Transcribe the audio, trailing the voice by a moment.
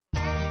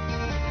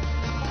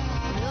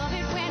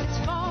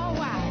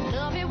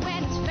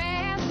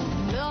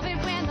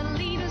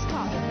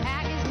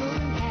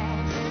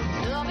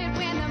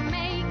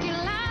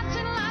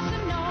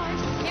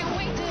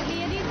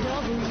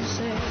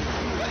say.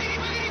 Boogity,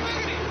 boogity,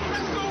 boogity.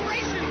 Let's go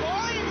racing,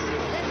 boys.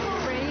 Let's go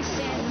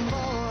racing,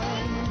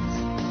 boys.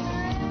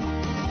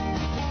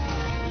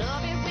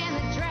 Love it when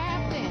they're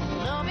drafting,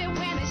 love it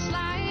when they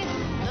slide,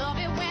 love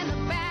it when the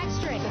back's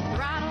straight, the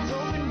throttle's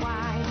open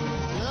wide.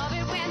 Love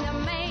it when they're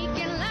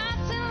making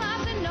lots and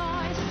lots of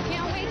noise.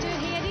 Can't wait to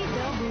hear these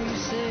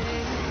W's say.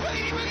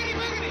 Boogity, boogity,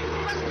 boogity.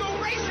 Let's go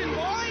racing,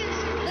 boys.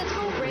 Let's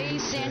go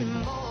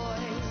racing, boys.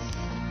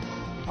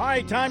 All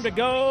right, time to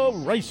go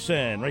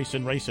racing.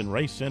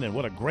 And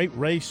what a great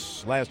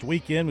race last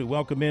weekend. We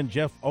welcome in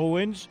Jeff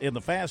Owens in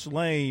the fast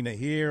lane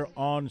here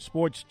on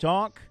Sports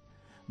Talk.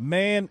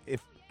 Man,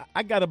 if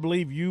I got to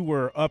believe you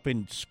were up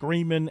and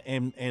screaming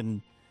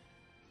and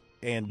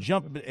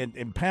jumping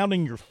and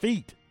pounding your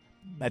feet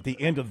at the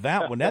end of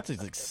that one. That's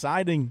as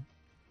exciting,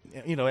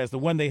 as the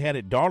one they had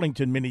at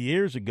Darlington many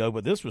years ago,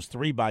 but this was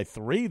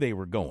 3x3 they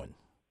were going.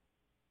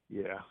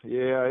 Yeah,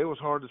 it was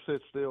hard to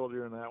sit still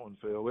during that one,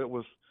 Phil. It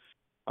was,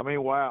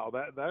 wow,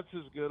 that's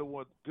as good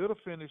a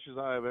finish as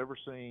I have ever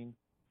seen.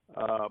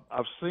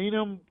 I've seen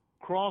them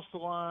cross the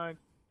line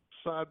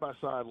side by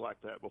side like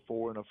that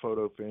before in a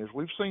photo finish.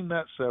 We've seen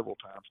that several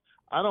times.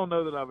 I don't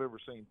know that I've ever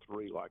seen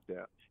three like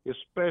that,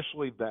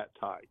 especially that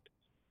tight.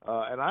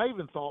 And I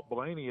even thought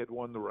Blaney had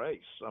won the race.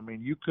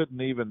 You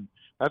couldn't even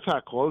 – that's how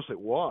close it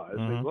was.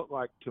 Mm-hmm. It looked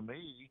like to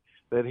me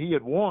that he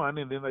had won,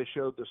 and then they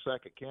showed the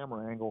second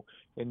camera angle,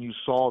 and you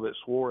saw that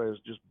Suarez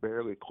just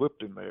barely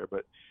clipped him there.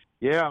 But,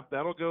 yeah,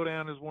 that'll go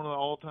down as one of the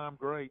all-time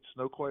greats,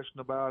 no question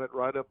about it,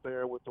 right up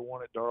there with the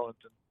one at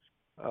Darlington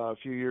a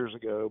few years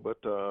ago.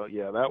 But,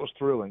 that was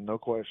thrilling, no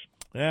question.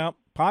 Yeah,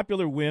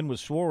 popular win with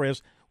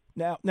Suarez.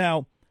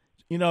 Now,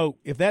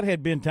 if that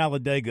had been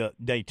Talladega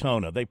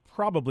Daytona, they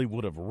probably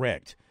would have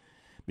wrecked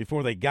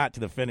before they got to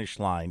the finish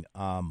line.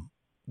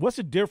 What's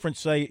the difference,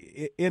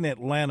 say, in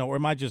Atlanta, or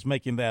am I just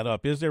making that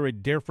up? Is there a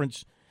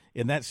difference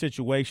in that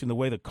situation, the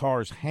way the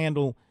cars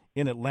handle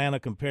in Atlanta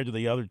compared to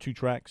the other two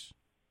tracks?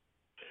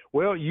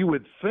 Well, you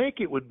would think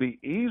it would be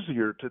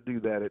easier to do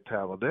that at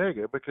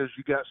Talladega because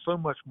you got so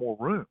much more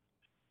room.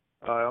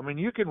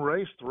 You can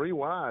race three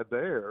wide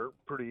there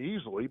pretty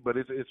easily, but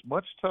it's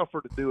much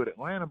tougher to do at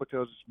Atlanta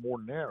because it's more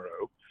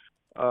narrow.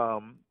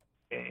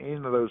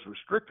 And those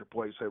restrictor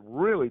plates have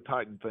really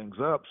tightened things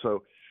up.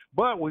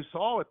 But we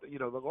saw it,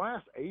 the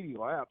last 80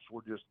 laps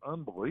were just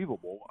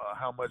unbelievable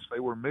how much they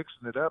were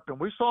mixing it up. And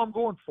we saw them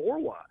going four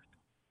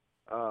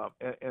wide.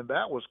 And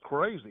that was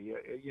crazy.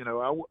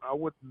 I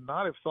would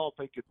not have thought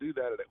they could do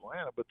that at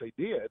Atlanta, but they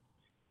did.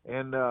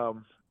 And,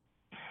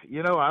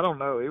 I don't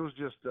know. It was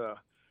just a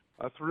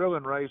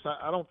thrilling race.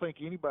 I don't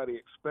think anybody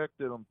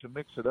expected them to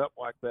mix it up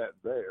like that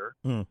there.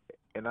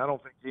 And I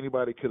don't think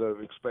anybody could have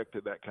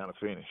expected that kind of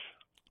finish.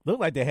 Looked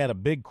like they had a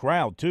big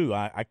crowd, too.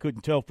 I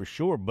couldn't tell for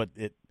sure, but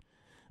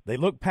they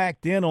looked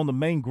packed in on the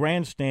main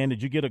grandstand.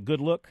 Did you get a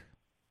good look?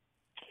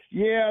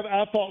 Yeah,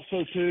 I thought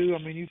so, too.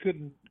 You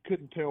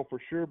couldn't tell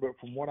for sure, but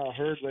from what I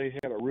heard, they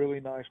had a really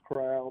nice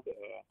crowd.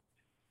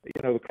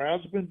 The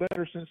crowds have been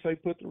better since they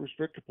put the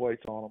restrictor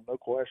plates on them, no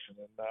question.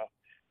 And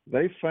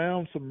they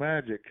found some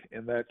magic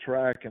in that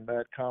track and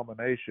that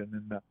combination.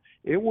 And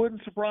it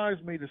wouldn't surprise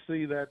me to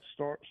see that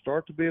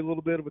start to be a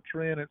little bit of a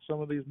trend at some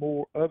of these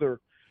more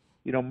other,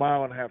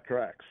 mile-and-a-half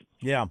tracks.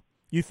 Yeah.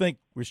 You think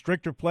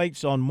restrictor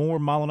plates on more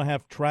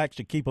mile-and-a-half tracks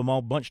to keep them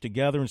all bunched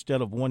together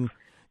instead of one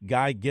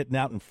guy getting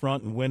out in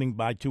front and winning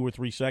by 2 or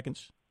 3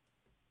 seconds?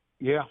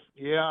 Yeah.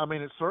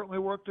 It certainly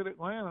worked at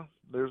Atlanta.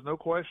 There's no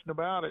question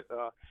about it.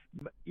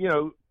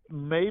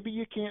 Maybe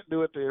you can't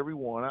do it to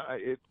everyone.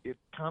 It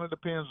kind of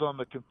depends on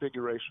the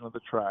configuration of the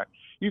track.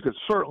 You could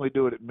certainly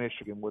do it at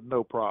Michigan with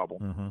no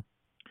problem. Mm-hmm.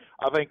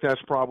 I think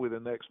that's probably the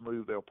next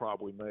move they'll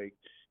probably make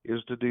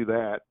is to do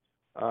that.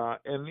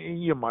 And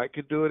you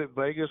could do it at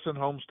Vegas and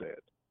Homestead.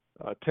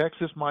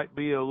 Texas might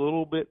be a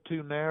little bit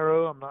too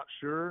narrow. I'm not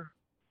sure.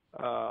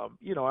 I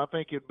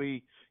think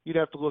you'd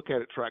have to look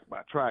at it track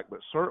by track, but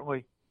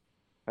certainly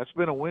that's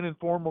been a winning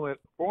formula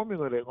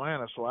at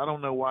Atlanta. So I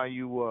don't know why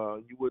you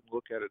wouldn't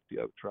look at it at the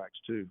other tracks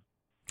too.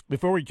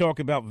 Before we talk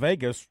about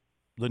Vegas,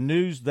 the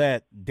news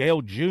that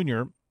Dale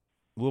Jr.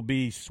 will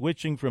be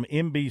switching from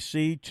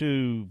NBC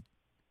to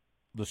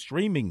the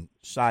streaming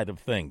side of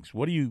things.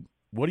 What do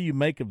you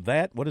make of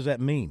that? What does that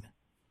mean?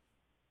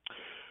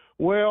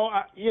 Well,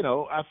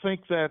 I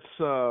think that's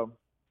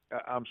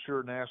I'm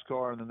sure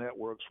NASCAR and the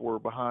networks were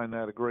behind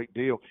that a great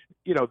deal.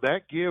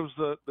 That gives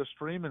the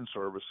streaming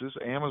services,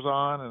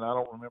 Amazon, and I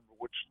don't remember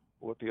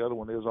what the other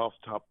one is off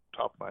the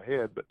top of my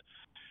head, but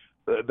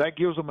that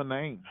gives them a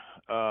name.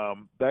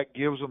 That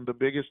gives them the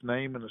biggest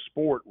name in the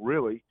sport,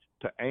 really,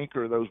 to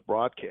anchor those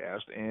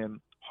broadcasts. And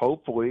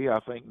hopefully,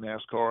 I think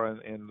NASCAR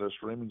and the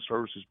streaming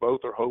services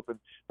both are hoping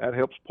that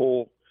helps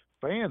pull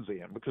fans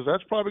in, because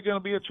that's probably going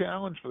to be a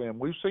challenge for them.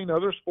 We've seen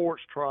other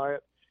sports try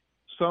it.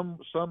 Some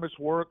it's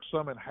worked,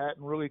 some it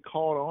hadn't really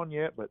caught on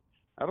yet, but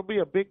that'll be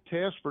a big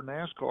test for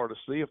NASCAR to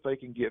see if they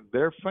can get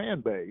their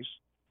fan base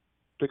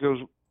to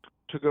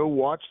go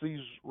watch these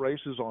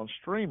races on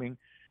streaming,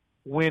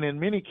 when in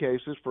many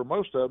cases, for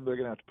most of them, they're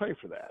going to have to pay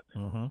for that.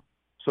 Mm-hmm.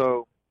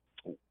 So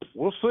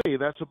we'll see.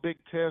 That's a big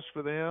test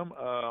for them.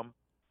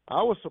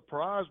 I was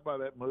surprised by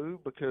that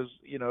move because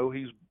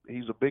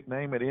he's a big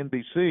name at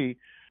NBC.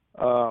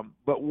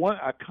 But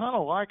I kind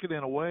of like it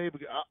in a way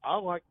because I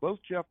like both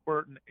Jeff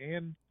Burton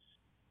and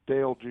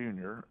Dale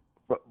Jr.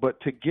 But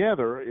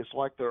together it's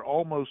like they're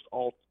almost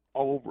all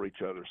over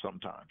each other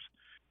sometimes.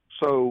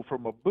 So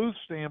from a booth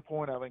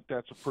standpoint, I think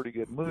that's a pretty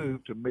good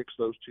move to mix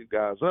those two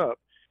guys up.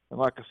 And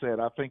like I said,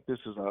 I think this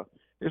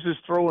is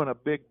throwing a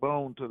big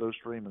bone to those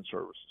streaming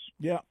services.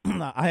 Yeah,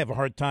 I have a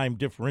hard time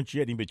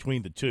differentiating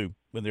between the two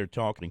when they're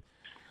talking.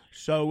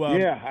 So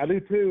yeah, I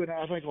do too, and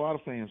I think a lot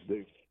of fans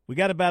do. We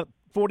got about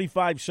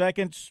 45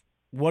 seconds.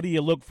 What do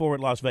you look for at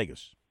Las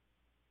Vegas?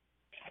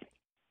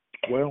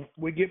 Well,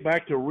 we get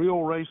back to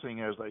real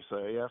racing, as they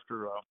say,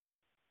 after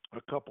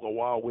a couple of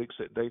wild weeks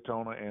at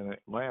Daytona and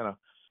Atlanta.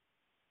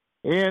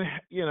 And,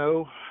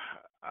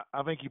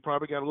 I think you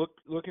probably got to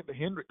look at the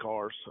Hendrick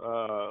cars.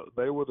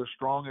 They were the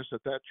strongest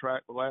at that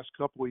track the last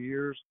couple of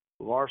years.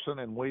 Larson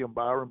and William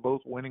Byron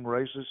both winning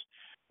races.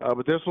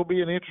 But this will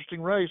be an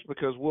interesting race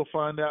because we'll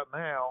find out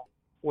now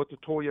what the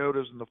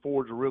Toyotas and the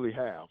Fords really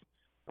have.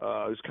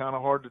 It's kind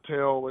of hard to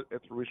tell at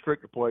the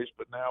restrictor plates,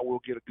 but now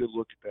we'll get a good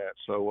look at that.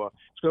 So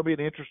it's going to be an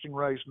interesting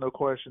race, no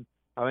question.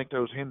 I think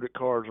those Hendrick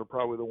cars are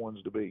probably the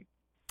ones to beat.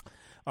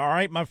 All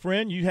right, my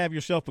friend, you have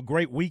yourself a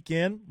great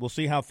weekend. We'll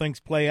see how things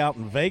play out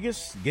in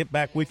Vegas. Get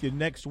back with you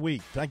next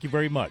week. Thank you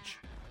very much.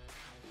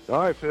 All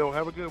right, Phil,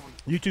 have a good one.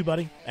 You too,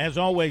 buddy. As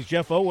always,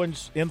 Jeff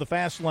Owens in the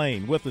fast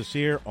lane with us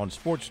here on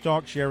Sports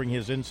Talk, sharing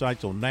his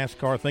insights on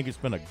NASCAR. I think it's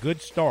been a good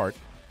start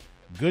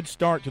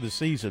to the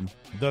season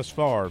thus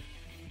far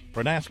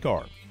for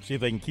NASCAR. See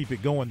if they can keep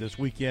it going this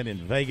weekend in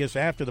Vegas.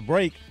 After the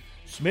break,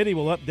 Smitty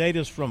will update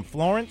us from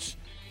Florence,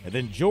 and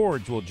then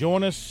George will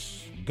join us.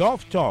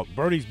 Golf Talk,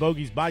 birdies,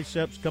 bogeys,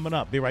 biceps coming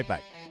up. Be right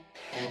back.